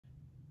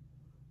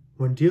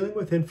When dealing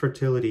with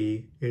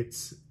infertility,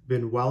 it's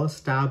been well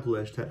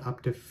established that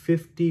up to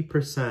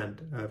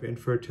 50% of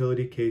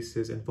infertility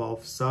cases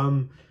involve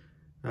some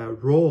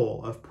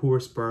role of poor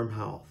sperm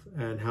health,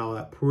 and how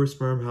that poor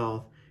sperm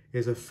health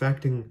is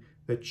affecting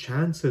the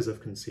chances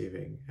of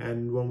conceiving.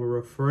 And when we're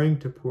referring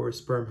to poor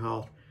sperm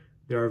health,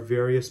 there are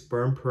various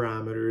sperm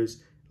parameters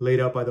laid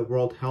out by the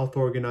World Health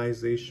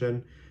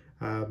Organization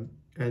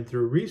and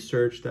through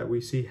research that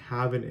we see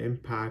have an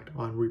impact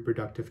on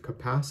reproductive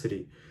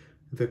capacity.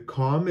 The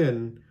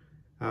common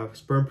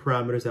sperm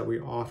parameters that we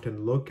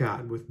often look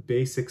at with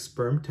basic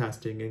sperm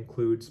testing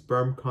include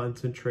sperm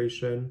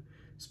concentration,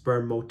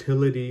 sperm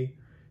motility,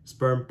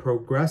 sperm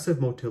progressive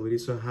motility,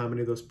 so how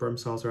many of those sperm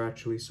cells are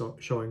actually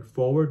showing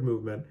forward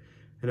movement,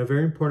 and a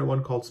very important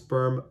one called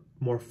sperm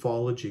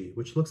morphology,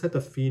 which looks at the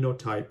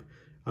phenotype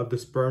of the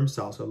sperm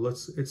cell. So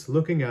it's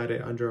looking at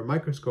it under a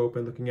microscope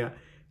and looking at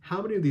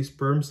how many of these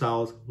sperm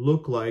cells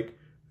look like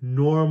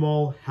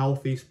normal,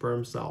 healthy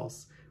sperm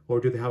cells. Or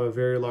do they have a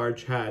very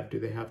large head? Do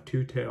they have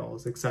two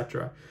tails,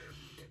 etc.?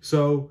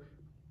 So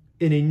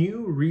in a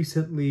new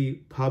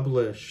recently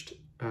published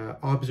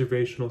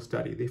observational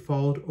study, they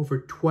followed over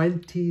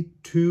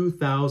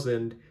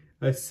 22,000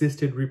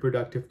 assisted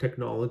reproductive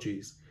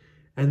technologies.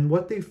 And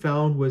what they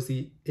found was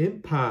the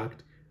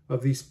impact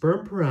of these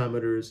sperm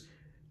parameters.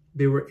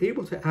 They were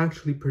able to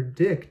actually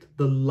predict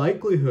the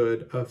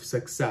likelihood of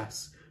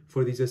success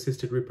for these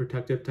assisted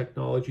reproductive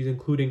technologies,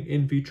 including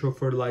in vitro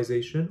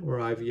fertilization or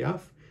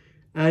IVF,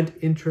 and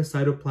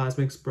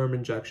intracytoplasmic sperm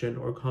injection,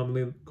 or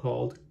commonly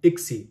called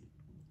ICSI.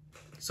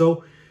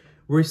 So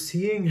we're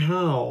seeing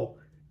how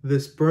the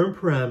sperm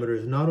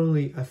parameters not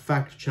only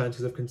affect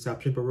chances of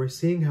conception, but we're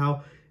seeing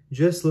how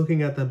just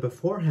looking at them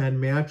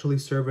beforehand may actually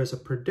serve as a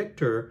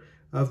predictor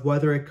of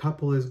whether a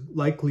couple is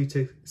likely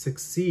to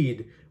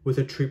succeed with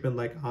a treatment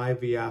like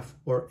IVF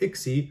or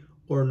ICSI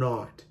or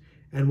not.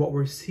 And what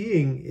we're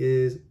seeing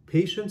is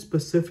patients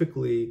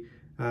specifically,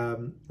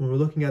 when we're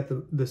looking at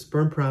the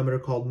sperm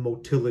parameter called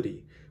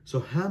motility. So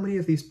how many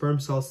of these sperm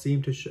cells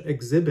seem to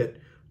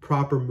exhibit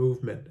proper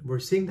movement? We're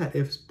seeing that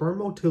if sperm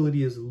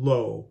motility is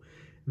low,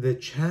 the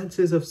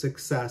chances of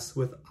success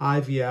with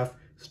IVF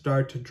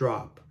start to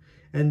drop.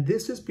 And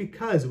this is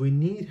because we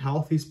need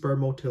healthy sperm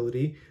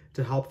motility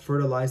to help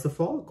fertilize the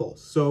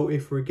follicles. So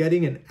if we're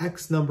getting an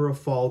X number of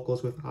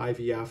follicles with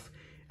IVF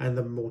and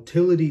the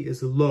motility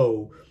is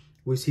low,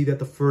 we see that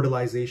the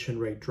fertilization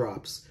rate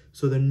drops.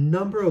 So the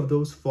number of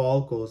those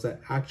follicles that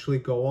actually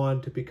go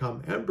on to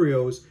become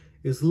embryos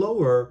is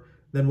lower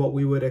than what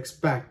we would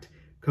expect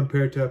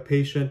compared to a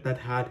patient that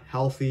had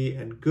healthy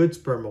and good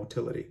sperm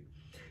motility.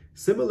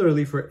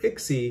 Similarly, for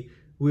ICSI,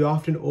 we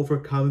often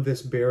overcome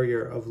this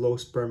barrier of low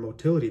sperm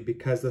motility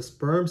because the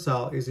sperm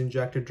cell is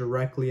injected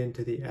directly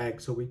into the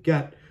egg. So we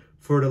get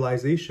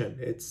fertilization.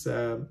 It's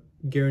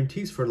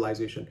guarantees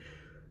fertilization.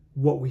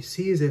 What we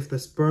see is if the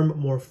sperm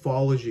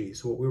morphology,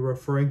 so what we were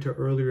referring to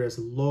earlier as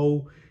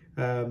low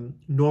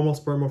normal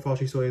sperm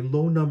morphology, so a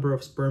low number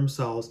of sperm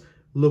cells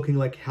looking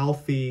like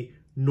healthy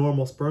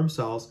normal sperm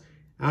cells,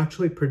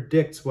 actually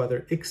predicts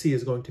whether ICSI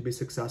is going to be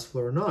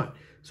successful or not.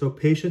 So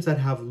patients that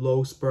have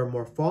low sperm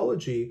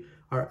morphology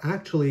are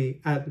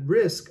actually at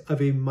risk of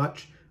a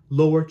much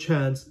lower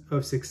chance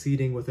of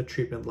succeeding with a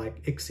treatment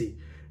like ICSI.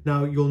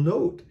 Now you'll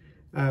note,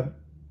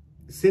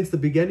 since the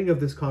beginning of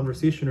this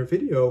conversation or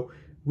video,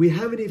 we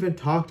haven't even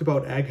talked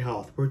about egg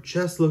health. We're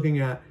just looking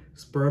at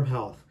sperm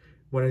health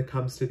when it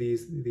comes to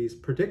these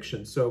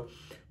predictions. So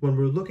when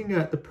we're looking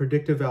at the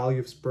predictive value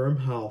of sperm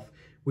health,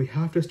 we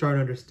have to start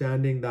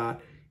understanding that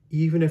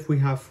even if we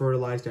have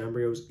fertilized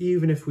embryos,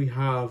 even if we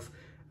have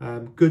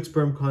good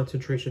sperm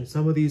concentration,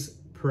 some of these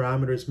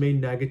parameters may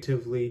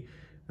negatively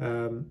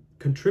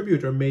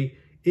contribute or may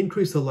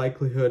increase the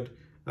likelihood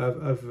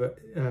of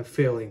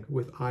failing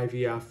with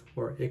IVF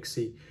or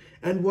ICSI.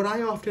 And what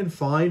I often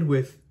find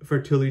with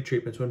fertility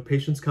treatments when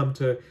patients come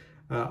to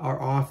our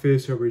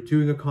office or we're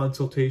doing a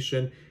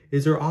consultation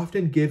is they're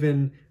often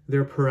given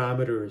their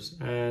parameters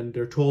and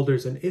they're told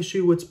there's an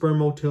issue with sperm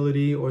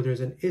motility or there's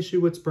an issue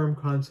with sperm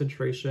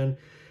concentration.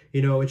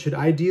 You know, it should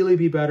ideally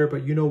be better,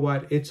 but you know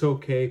what? It's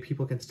okay.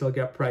 People can still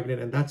get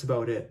pregnant and that's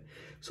about it.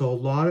 So a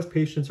lot of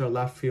patients are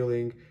left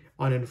feeling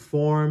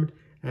uninformed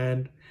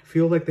and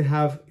feel like they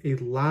have a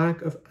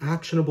lack of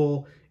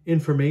actionable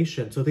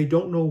information. So they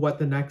don't know what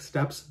the next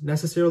steps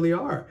necessarily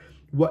are.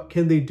 What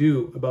can they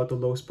do about the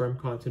low sperm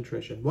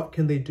concentration? What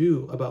can they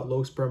do about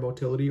low sperm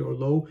motility or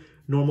low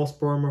normal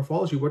sperm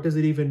morphology? What does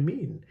it even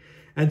mean?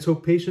 And so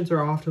patients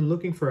are often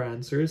looking for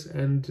answers,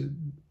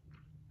 and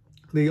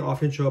they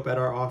often show up at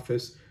our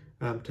office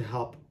to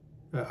help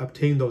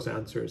obtain those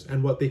answers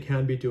and what they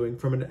can be doing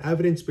from an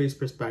evidence-based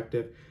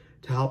perspective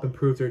to help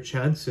improve their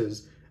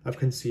chances of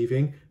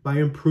conceiving by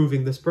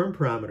improving the sperm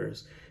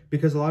parameters.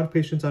 Because a lot of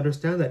patients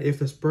understand that if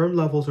the sperm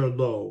levels are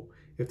low,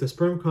 if the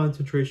sperm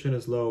concentration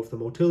is low, if the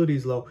motility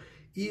is low,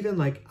 even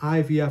like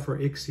IVF or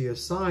ICSI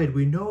aside,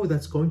 we know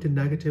that's going to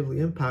negatively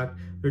impact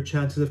their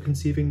chances of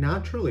conceiving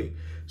naturally.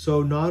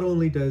 So not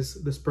only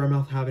does the sperm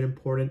health have an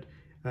important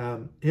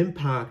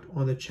impact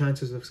on the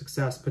chances of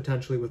success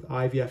potentially with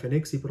IVF and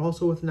ICSI, but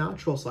also with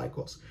natural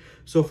cycles.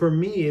 So for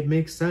me, it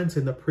makes sense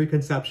in the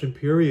preconception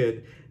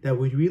period that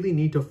we really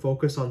need to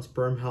focus on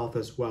sperm health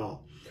as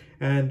well.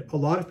 And a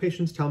lot of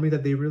patients tell me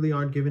that they really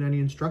aren't given any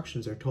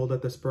instructions. They're told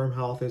that the sperm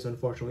health is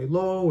unfortunately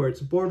low, or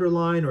it's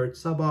borderline, or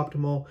it's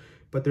suboptimal,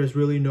 but there's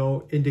really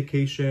no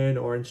indication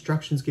or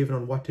instructions given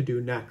on what to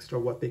do next or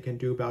what they can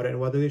do about it and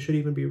whether they should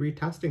even be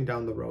retesting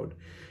down the road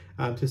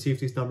to see if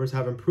these numbers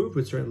have improved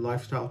with certain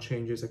lifestyle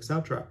changes,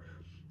 etc.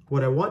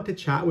 What I want to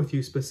chat with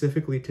you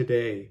specifically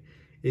today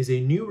is a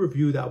new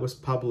review that was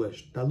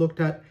published that looked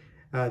at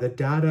the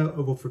data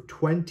of over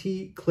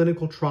 20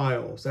 clinical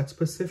trials that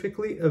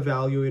specifically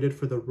evaluated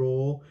for the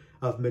role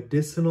of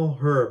medicinal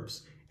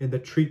herbs in the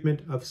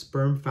treatment of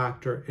sperm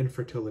factor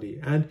infertility.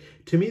 And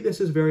to me, this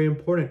is very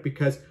important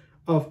because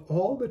of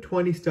all the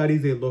 20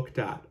 studies they looked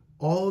at,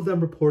 all of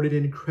them reported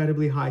an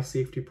incredibly high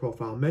safety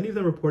profile. Many of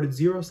them reported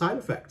 0 side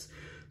effects.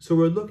 So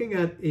we're looking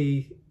at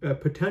a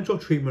potential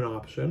treatment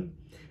option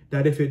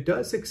that, if it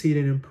does succeed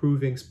in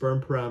improving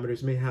sperm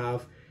parameters, may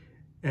have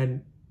a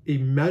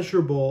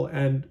measurable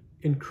and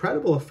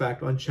incredible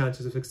effect on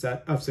chances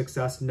of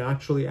success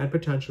naturally and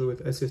potentially with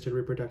assisted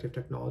reproductive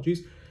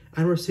technologies.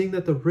 And we're seeing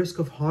that the risk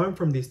of harm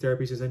from these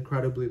therapies is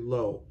incredibly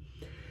low.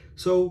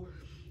 So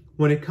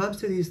when it comes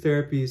to these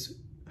therapies,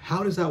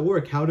 how does that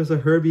work? How does a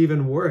herb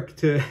even work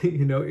to,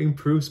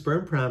 improve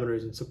sperm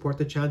parameters and support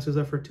the chances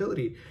of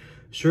fertility?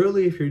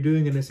 Surely if you're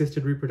doing an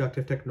assisted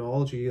reproductive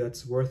technology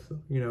that's worth,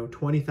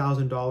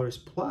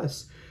 $20,000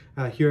 plus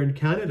here in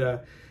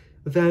Canada,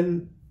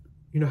 then,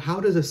 how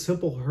does a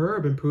simple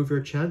herb improve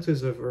your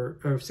chances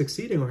of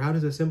succeeding? Or how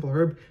does a simple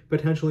herb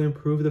potentially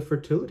improve the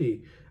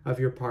fertility of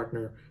your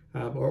partner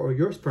or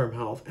your sperm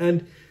health?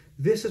 And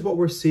this is what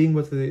we're seeing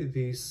with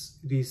these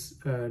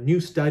new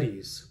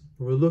studies.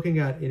 We're looking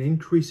at an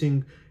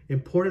increasing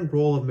important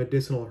role of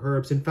medicinal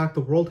herbs. In fact,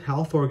 the World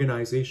Health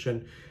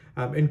Organization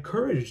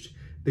encouraged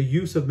the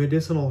use of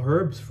medicinal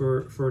herbs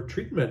for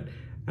treatment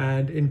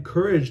and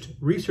encouraged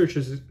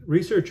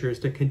researchers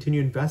to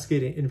continue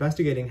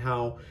investigating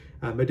how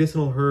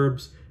medicinal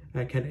herbs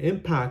can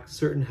impact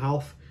certain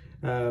health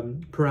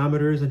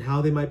parameters and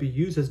how they might be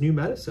used as new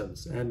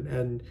medicines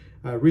and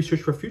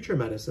research for future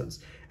medicines.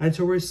 And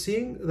so we're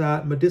seeing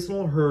that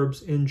medicinal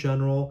herbs in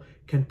general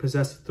can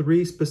possess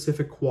 3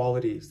 specific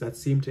qualities that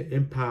seem to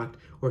impact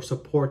or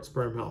support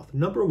sperm health.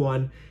 Number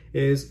one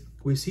is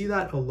we see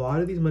that a lot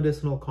of these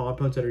medicinal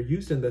compounds that are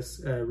used in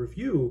this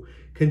review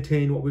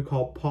contain what we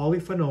call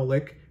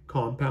polyphenolic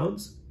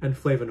compounds and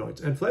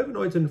flavonoids. And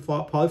flavonoids and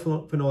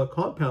polyphenolic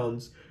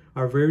compounds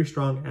are very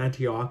strong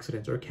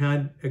antioxidants or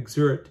can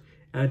exert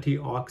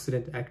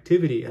antioxidant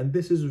activity. And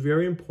this is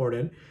very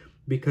important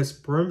because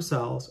sperm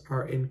cells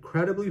are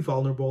incredibly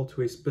vulnerable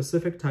to a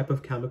specific type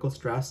of chemical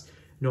stress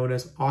known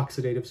as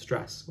oxidative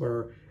stress,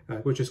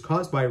 which is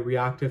caused by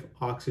reactive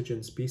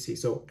oxygen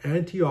species. So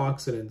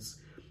antioxidants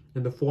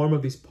in the form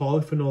of these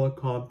polyphenolic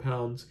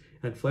compounds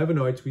and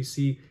flavonoids we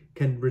see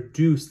can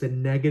reduce the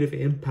negative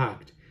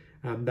impact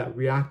that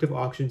reactive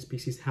oxygen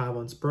species have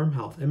on sperm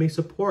health and may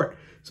support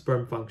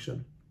sperm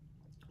function.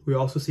 We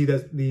also see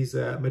that these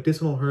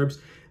medicinal herbs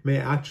may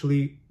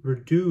actually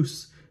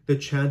reduce the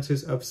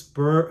chances of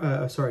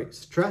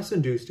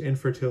stress-induced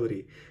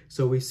infertility.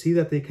 So we see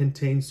that they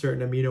contain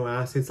certain amino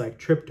acids like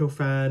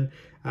tryptophan,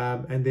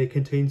 and they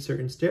contain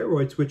certain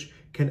steroids which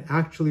can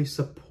actually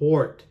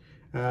support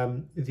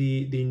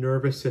the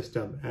nervous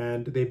system,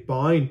 and they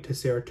bind to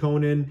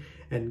serotonin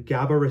and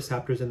GABA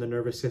receptors in the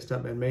nervous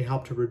system and may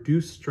help to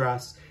reduce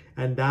stress,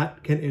 and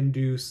that can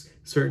induce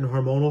certain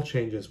hormonal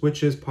changes,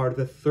 which is part of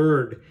the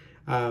third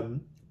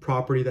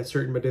property that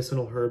certain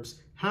medicinal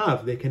herbs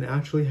have. They can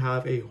actually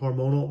have a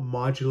hormonal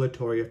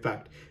modulatory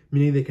effect,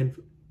 meaning they can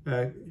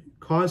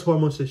cause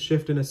hormones to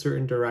shift in a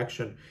certain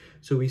direction.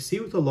 So we see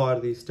with a lot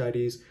of these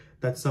studies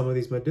that some of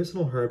these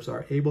medicinal herbs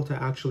are able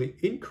to actually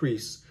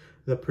increase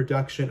the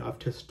production of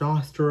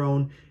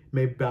testosterone,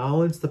 may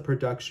balance the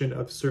production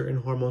of certain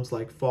hormones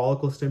like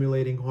follicle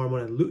stimulating hormone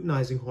and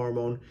luteinizing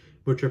hormone,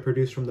 which are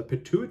produced from the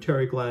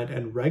pituitary gland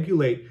and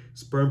regulate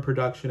sperm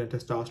production and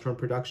testosterone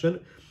production.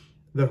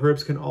 The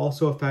herbs can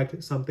also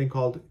affect something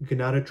called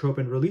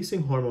gonadotropin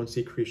releasing hormone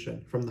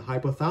secretion from the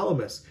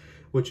hypothalamus,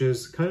 which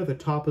is kind of the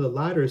top of the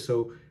ladder.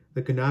 So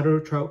the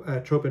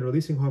gonadotropin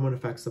releasing hormone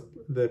affects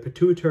the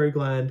pituitary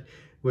gland,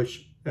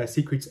 which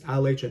secretes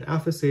LH and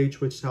FSH,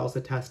 which tells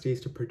the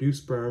testes to produce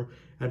sperm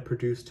and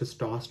produce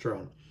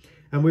testosterone.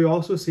 And we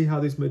also see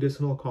how these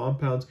medicinal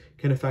compounds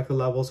can affect the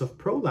levels of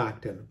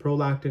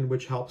prolactin,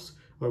 which helps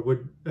or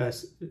would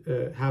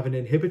have an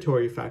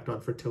inhibitory effect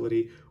on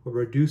fertility or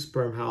reduce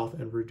sperm health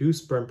and reduce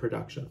sperm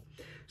production.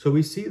 So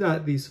we see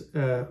that these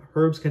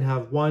herbs can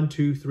have 1,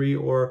 2, 3,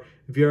 or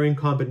varying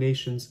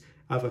combinations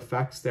of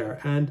effects there.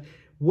 And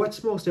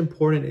what's most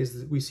important is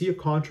that we see a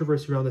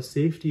controversy around the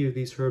safety of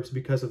these herbs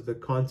because of the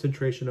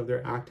concentration of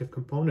their active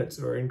components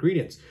or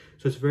ingredients.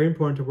 So it's very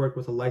important to work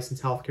with a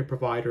licensed healthcare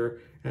provider,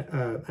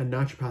 a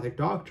naturopathic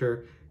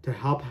doctor, to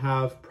help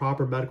have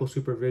proper medical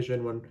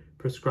supervision when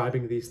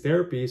prescribing these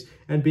therapies,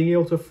 and being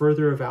able to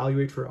further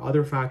evaluate for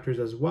other factors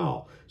as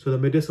well. So the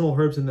medicinal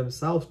herbs in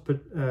themselves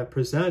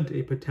present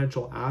a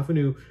potential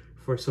avenue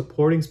for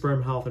supporting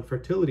sperm health and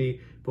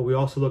fertility, but we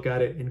also look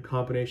at it in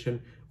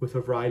combination with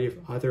a variety of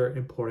other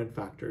important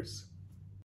factors.